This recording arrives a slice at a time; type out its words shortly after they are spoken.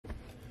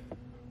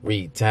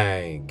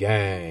Retain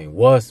gang,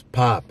 what's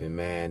poppin',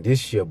 man?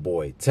 This your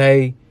boy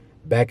Tay,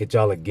 back at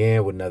y'all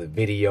again with another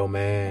video,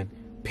 man.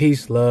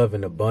 Peace, love,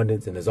 and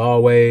abundance, and as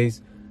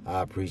always,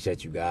 I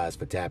appreciate you guys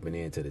for tapping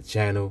into the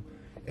channel.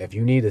 If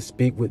you need to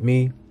speak with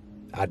me,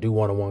 I do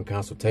one-on-one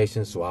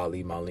consultations, so I'll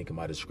leave my link in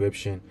my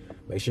description.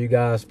 Make sure you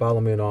guys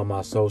follow me on all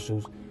my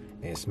socials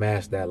and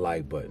smash that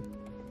like button.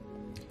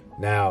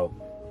 Now,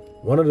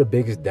 one of the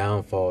biggest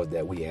downfalls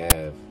that we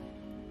have,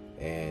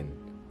 and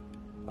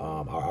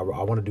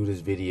I want to do this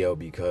video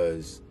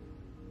because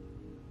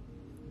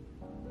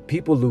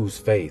people lose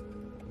faith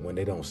when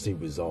they don't see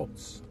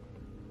results,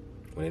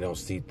 when they don't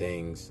see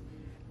things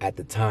at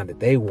the time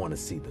that they want to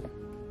see them,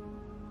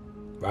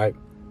 right?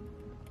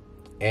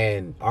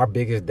 And our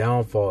biggest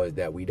downfall is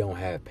that we don't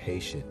have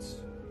patience.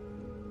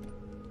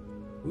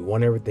 We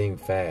want everything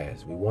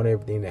fast. We want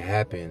everything to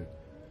happen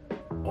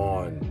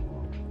on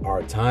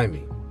our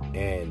timing,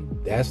 and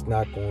that's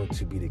not going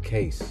to be the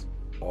case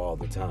all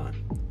the time.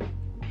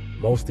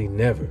 Mostly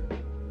never,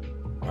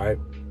 right?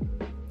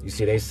 You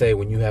see, they say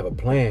when you have a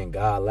plan,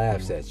 God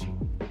laughs at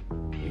you.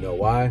 You know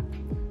why?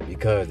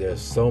 Because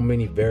there's so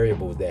many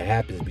variables that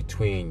happens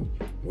between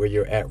where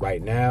you're at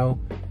right now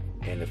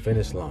and the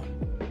finish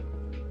line.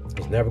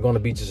 It's never going to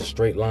be just a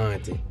straight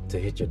line to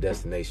hit your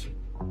destination.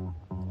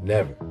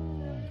 Never.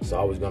 It's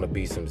always going to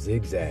be some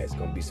zigzags,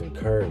 going to be some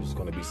curves,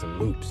 going to be some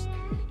loops.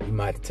 You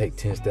might have to take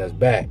 10 steps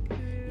back.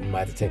 You might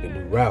have to take a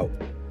new route.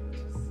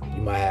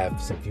 You might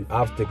have some few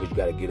obstacles you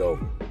got to get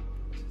over.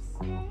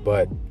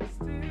 But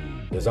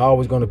there's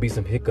always going to be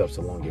some hiccups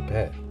along your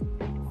path.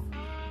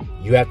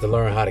 You have to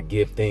learn how to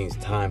give things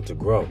time to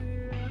grow.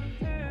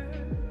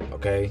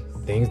 Okay?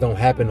 Things don't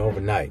happen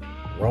overnight.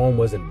 Rome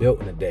wasn't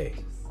built in a day.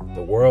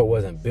 The world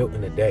wasn't built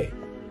in a day.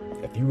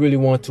 If you really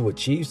want to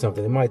achieve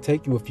something, it might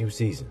take you a few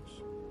seasons.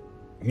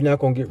 You're not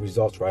going to get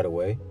results right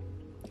away,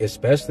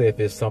 especially if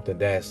it's something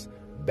that's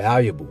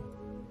valuable,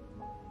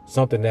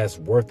 something that's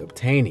worth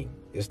obtaining.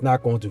 It's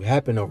not going to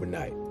happen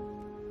overnight.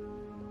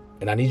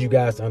 And I need you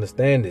guys to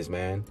understand this,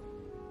 man.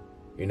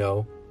 You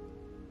know,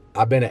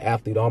 I've been an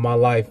athlete all my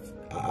life.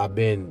 I've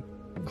been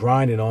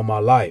grinding all my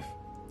life.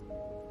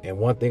 And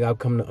one thing I've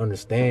come to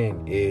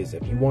understand is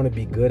if you want to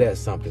be good at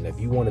something, if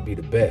you want to be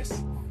the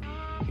best,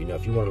 you know,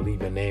 if you want to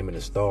leave your name in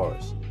the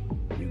stars,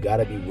 you got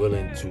to be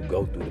willing to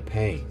go through the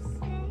pain.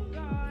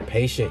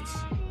 Patience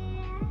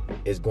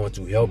is going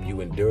to help you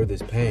endure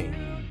this pain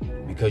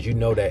because you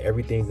know that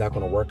everything's not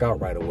going to work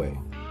out right away.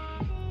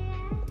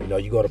 You know,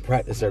 you go to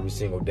practice every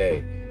single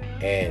day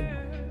and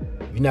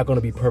you're not going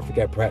to be perfect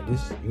at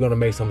practice. You're going to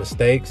make some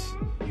mistakes.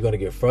 You're going to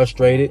get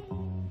frustrated,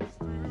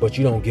 but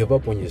you don't give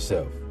up on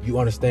yourself. You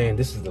understand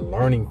this is the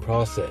learning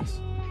process.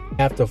 You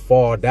have to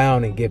fall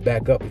down and get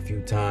back up a few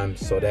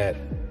times so that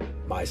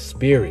my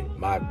spirit,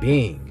 my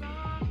being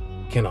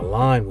can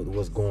align with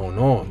what's going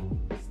on,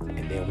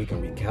 and then we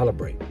can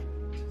recalibrate.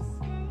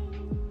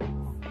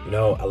 You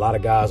know, a lot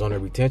of guys on a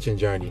retention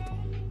journey,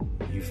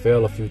 you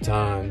fail a few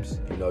times,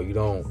 you know, you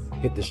don't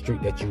hit the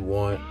streak that you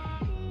want,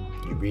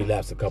 you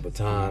relapse a couple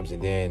times,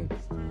 and then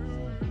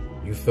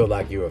you feel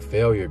like you're a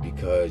failure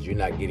because you're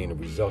not getting the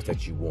results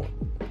that you want.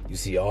 You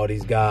see all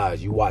these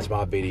guys, you watch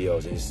my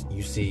videos and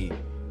you see,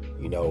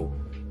 you know,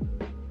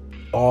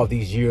 all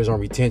these years on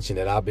retention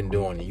that I've been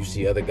doing, and you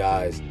see other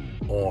guys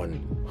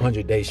on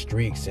 100-day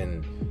streaks,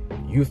 and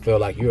you feel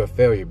like you're a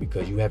failure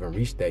because you haven't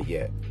reached that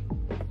yet.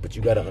 But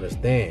you got to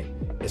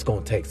understand, it's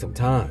going to take some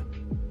time.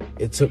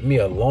 It took me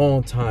a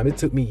long time. It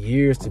took me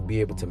years to be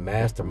able to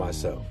master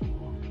myself.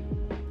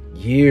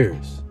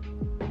 Years.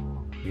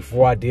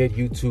 Before I did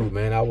YouTube,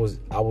 man, I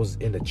was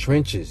in the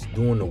trenches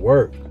doing the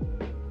work.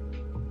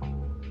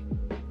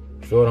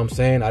 Feel what I'm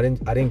saying? I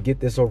didn't get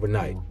this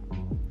overnight.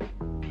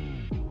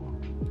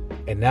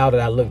 And now that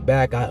I look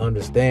back, I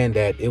understand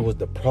that it was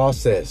the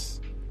process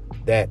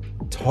that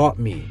taught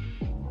me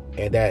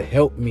and that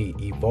helped me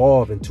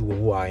evolve into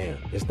who I am.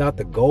 It's not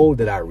the goal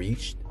that I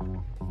reached.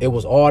 It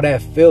was all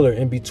that filler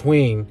in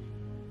between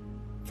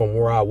from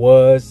where I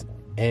was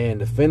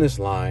and the finish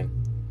line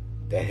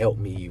that helped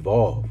me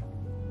evolve.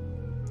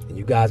 And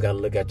you guys got to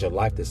look at your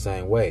life the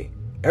same way.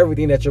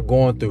 Everything that you're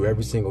going through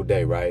every single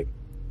day, right?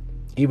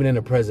 Even in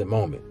the present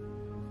moment,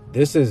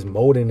 this is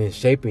molding and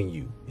shaping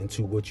you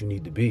into what you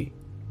need to be.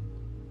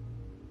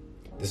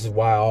 This is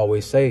why I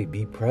always say,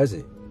 be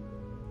present.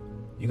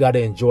 You got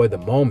to enjoy the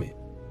moment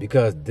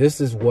because this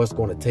is what's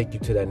going to take you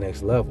to that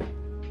next level.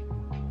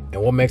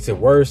 And what makes it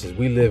worse is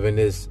we live in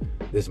this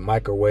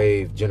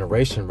microwave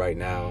generation right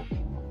now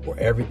where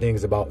everything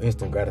is about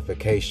instant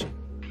gratification.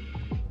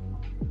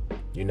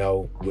 You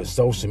know, with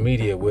social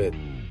media, with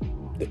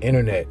the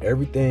internet,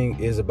 everything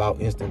is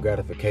about instant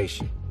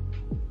gratification.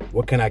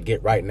 What can I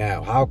get right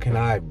now? How can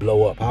I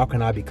blow up? How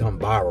can I become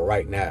viral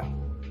right now?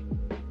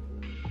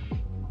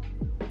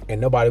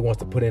 And nobody wants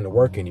to put in the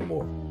work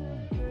anymore.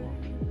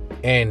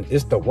 And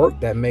it's the work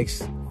that makes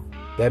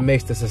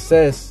the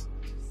success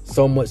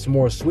so much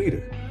more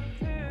sweeter.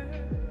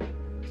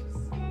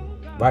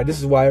 Right? This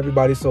is why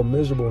everybody's so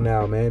miserable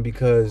now, man,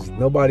 because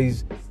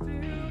nobody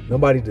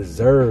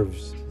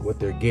deserves what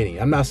they're getting.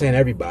 I'm not saying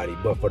everybody,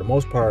 but for the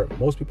most part,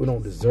 most people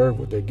don't deserve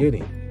what they're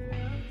getting.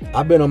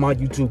 I've been on my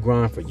YouTube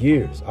grind for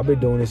years. I've been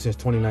doing this since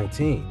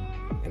 2019,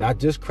 and I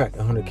just cracked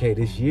 100K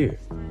this year.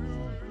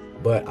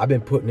 But I've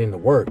been putting in the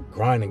work,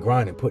 grinding,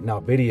 putting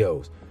out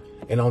videos.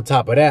 And on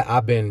top of that,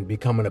 I've been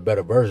becoming a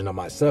better version of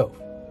myself.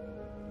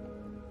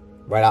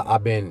 Right?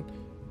 I've been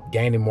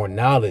gaining more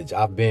knowledge.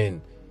 I've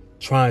been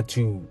trying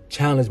to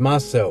challenge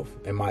myself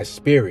and my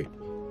spirit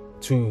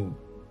to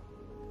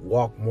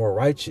walk more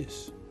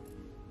righteous.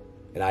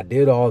 And I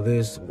did all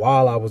this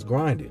while I was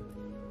grinding.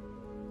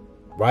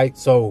 Right?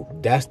 So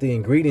that's the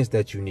ingredients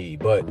that you need.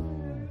 But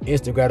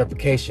instant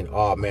gratification,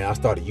 oh man, I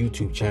started a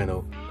YouTube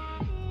channel.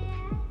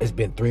 It's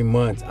been 3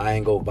 months. I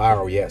ain't go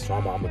viral yet, so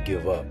I'm going to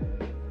give up.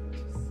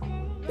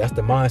 That's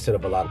the mindset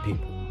of a lot of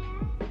people.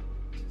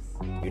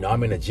 You know,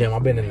 I'm in the gym.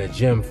 I've been in the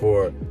gym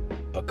for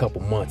a couple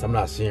months. I'm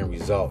not seeing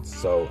results,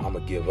 so I'm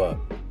going to give up.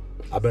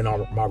 I've been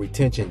on my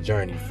retention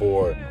journey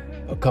for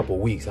a couple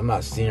weeks. I'm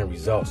not seeing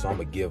results, so I'm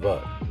going to give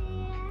up.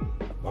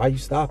 Why are you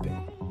stopping?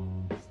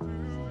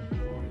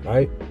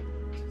 Right?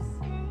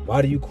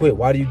 Why do you quit?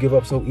 Why do you give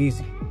up so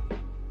easy?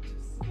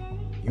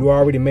 You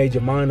already made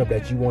your mind up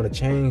that you want to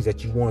change,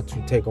 that you want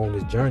to take on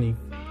this journey.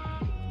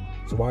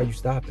 So why are you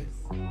stopping?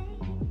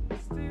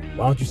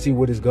 Why don't you see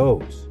where this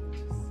goes?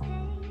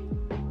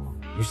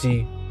 You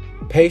see,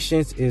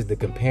 patience is the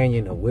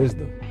companion of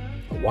wisdom.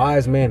 A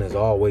wise man is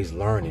always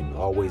learning,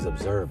 always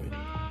observing.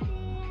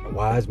 A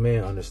wise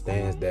man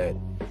understands that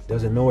he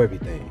doesn't know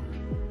everything.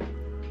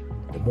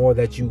 The more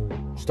that you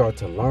start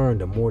to learn,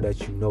 the more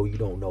that you know you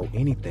don't know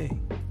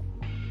anything.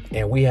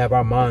 And we have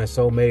our minds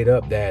so made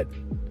up that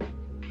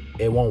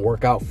it won't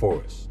work out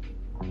for us.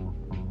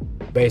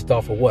 Based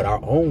off of what?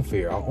 Our own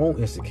fear, our own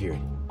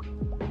insecurity.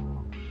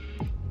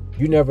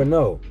 You never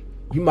know.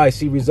 You might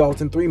see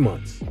results in 3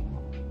 months,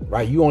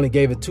 right? You only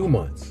gave it 2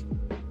 months.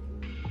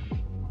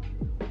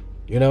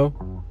 You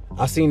know,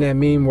 I seen that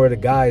meme where the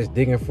guy is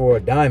digging for a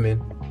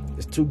diamond.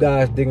 There's 2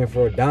 guys digging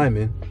for a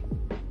diamond.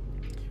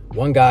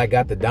 One guy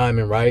got the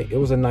diamond, right? It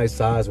was a nice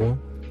size one.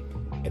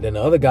 And then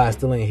the other guy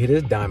still ain't hit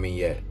his diamond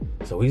yet.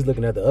 So he's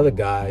looking at the other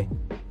guy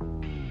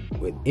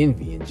with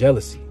envy and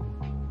jealousy.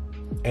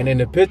 And in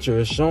the picture,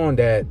 it's showing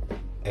that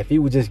if he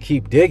would just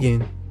keep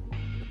digging,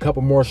 a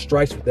couple more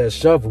strikes with that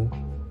shovel,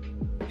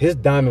 his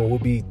diamond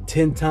would be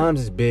 10 times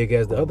as big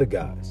as the other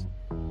guy's.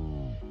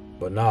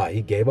 But nah,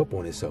 he gave up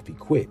on himself. He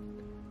quit.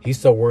 He's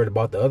so worried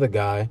about the other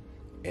guy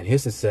and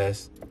his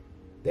success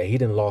that he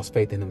done lost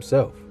faith in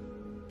himself.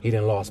 He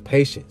done lost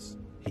patience.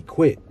 He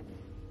quit.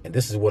 And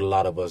this is what a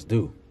lot of us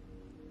do.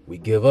 We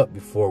give up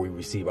before we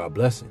receive our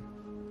blessing.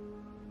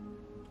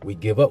 We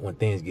give up when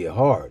things get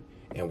hard.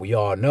 And we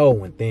all know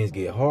when things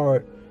get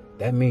hard,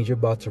 that means you're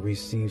about to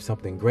receive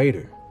something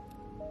greater.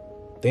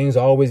 Things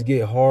always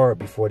get hard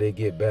before they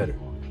get better.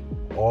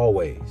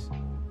 Always.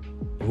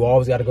 You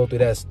always got to go through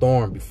that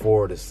storm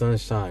before the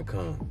sunshine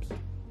comes.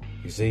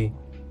 You see?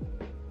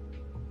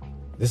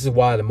 This is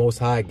why the Most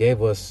High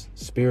gave us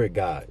spirit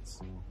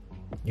guides.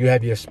 You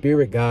have your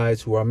spirit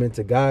guides who are meant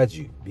to guide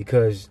you,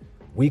 because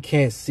we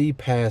can't see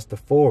past the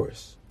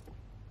forest.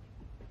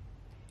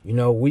 You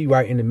know, we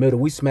right in the middle.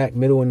 We smack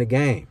middle in the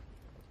game.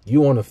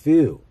 You on the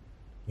field.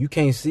 You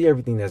can't see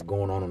everything that's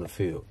going on the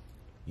field.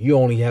 You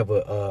only have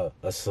a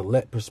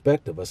select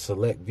perspective, a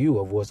select view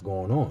of what's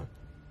going on.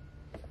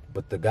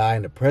 But the guy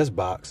in the press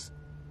box,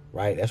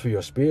 right, that's where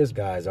your spirits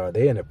guys are.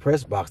 They in the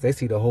press box. They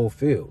see the whole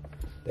field.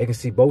 They can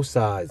see both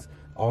sides,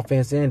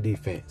 offense and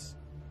defense.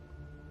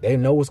 They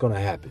know what's going to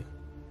happen.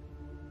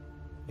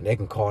 And they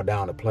can call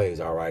down the plays.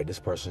 All right, this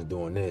person's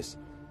doing this.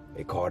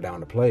 They call down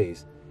the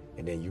plays.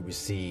 And then you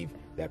receive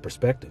that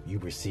perspective. You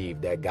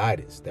receive that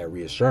guidance, that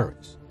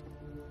reassurance.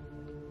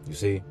 You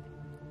see?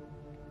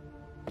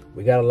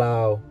 We got to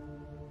allow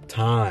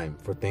time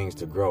for things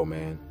to grow,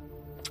 man.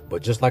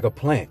 But just like a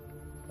plant,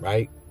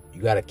 right?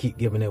 You got to keep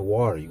giving it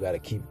water. You got to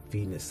keep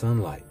feeding it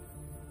sunlight.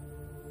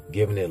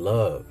 Giving it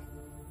love.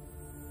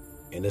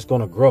 And it's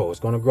going to grow. It's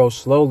going to grow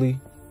slowly,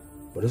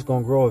 but it's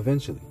going to grow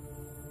eventually.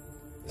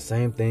 The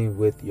same thing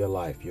with your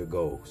life, your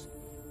goals.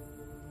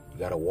 You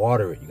got to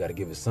water it. You got to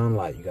give it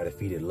sunlight. You got to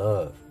feed it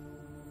love,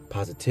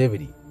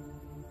 positivity.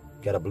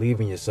 You got to believe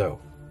in yourself.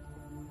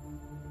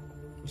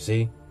 You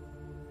see?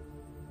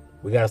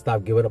 We got to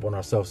stop giving up on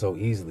ourselves so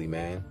easily,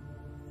 man.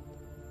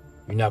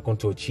 You're not going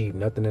to achieve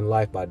nothing in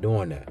life by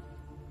doing that.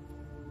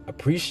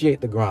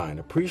 Appreciate the grind.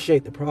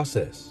 Appreciate the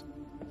process.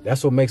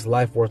 That's what makes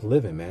life worth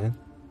living, man.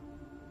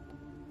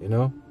 You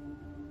know?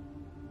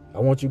 I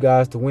want you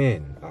guys to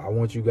win. I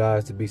want you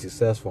guys to be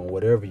successful in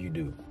whatever you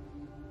do.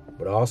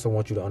 But I also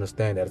want you to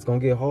understand that it's going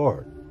to get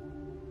hard.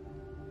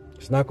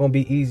 It's not going to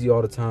be easy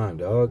all the time,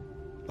 dog.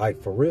 Like,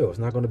 for real, it's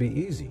not going to be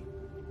easy.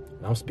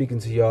 And I'm speaking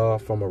to y'all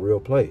from a real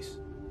place.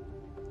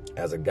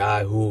 As a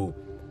guy who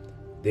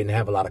didn't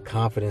have a lot of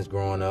confidence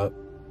growing up,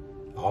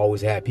 I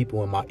always had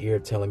people in my ear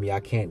telling me I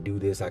can't do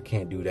this, I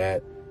can't do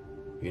that.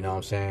 You know what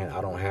I'm saying?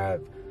 I don't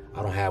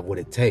have what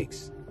it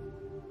takes.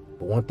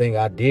 But one thing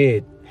I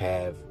did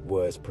have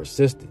was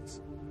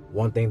persistence.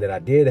 One thing that I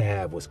did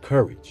have was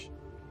courage.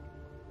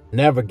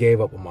 Never gave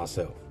up on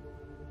myself.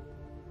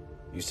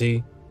 You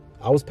see,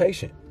 I was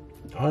patient.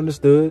 I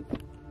understood,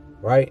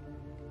 right?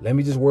 Let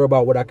me just worry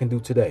about what I can do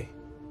today.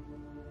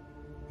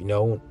 You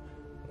know,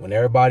 when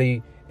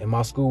everybody in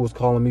my school was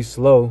calling me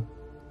slow,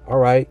 all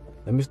right,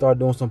 let me start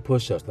doing some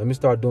push-ups. Let me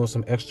start doing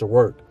some extra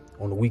work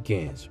on the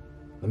weekends.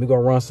 Let me go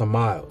run some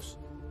miles.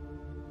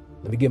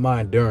 Let me get my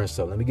endurance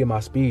up. Let me get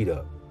my speed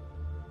up.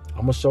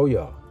 I'm going to show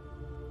y'all.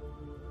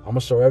 I'm going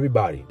to show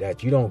everybody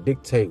that you don't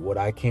dictate what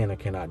I can or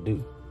cannot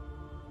do.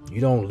 You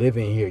don't live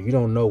in here. You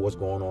don't know what's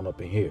going on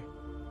up in here.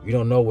 You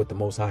don't know what the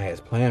Most High has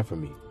planned for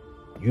me.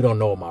 You don't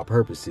know what my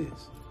purpose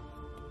is.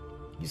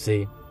 You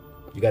see,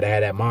 you got to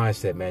have that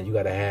mindset, man. You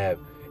got to have,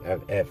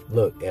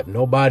 if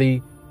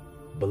nobody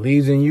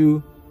believes in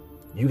you,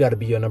 you got to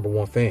be your number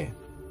one fan.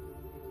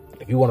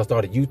 If you want to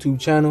start a YouTube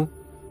channel,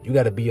 you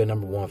got to be your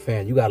number one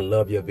fan. You got to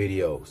love your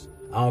videos.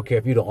 I don't care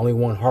if you're the only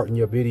one hearting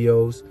your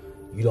videos.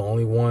 You're the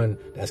only one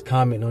that's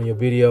commenting on your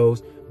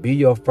videos. Be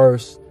your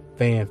first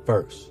fan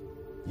first.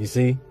 You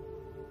see?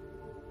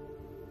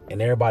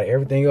 And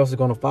everything else is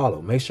going to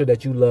follow. Make sure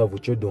that you love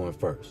what you're doing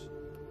first.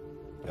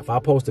 If I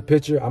post a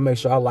picture, I make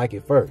sure I like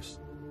it first.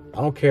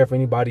 I don't care if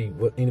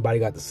what anybody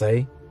got to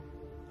say.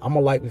 I'm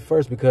going to like it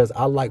first because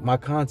I like my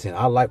content.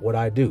 I like what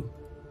I do.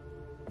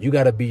 You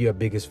got to be your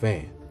biggest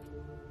fan.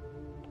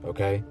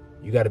 Okay?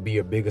 You got to be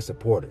your biggest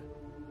supporter.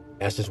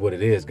 That's just what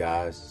it is,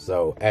 guys.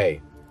 So,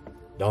 hey,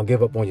 don't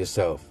give up on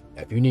yourself.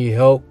 If you need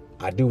help,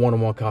 I do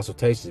one-on-one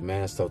consultations,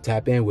 man. So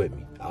tap in with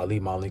me. I'll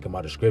leave my link in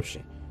my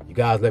description. You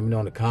guys let me know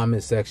in the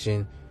comment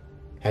section.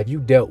 Have you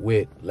dealt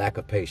with lack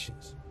of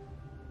patience?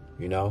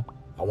 You know,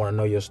 I want to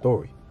know your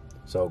story.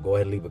 So go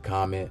ahead and leave a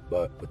comment.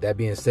 But with that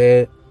being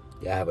said,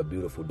 y'all have a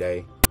beautiful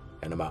day.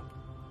 And I'm out.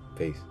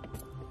 Peace.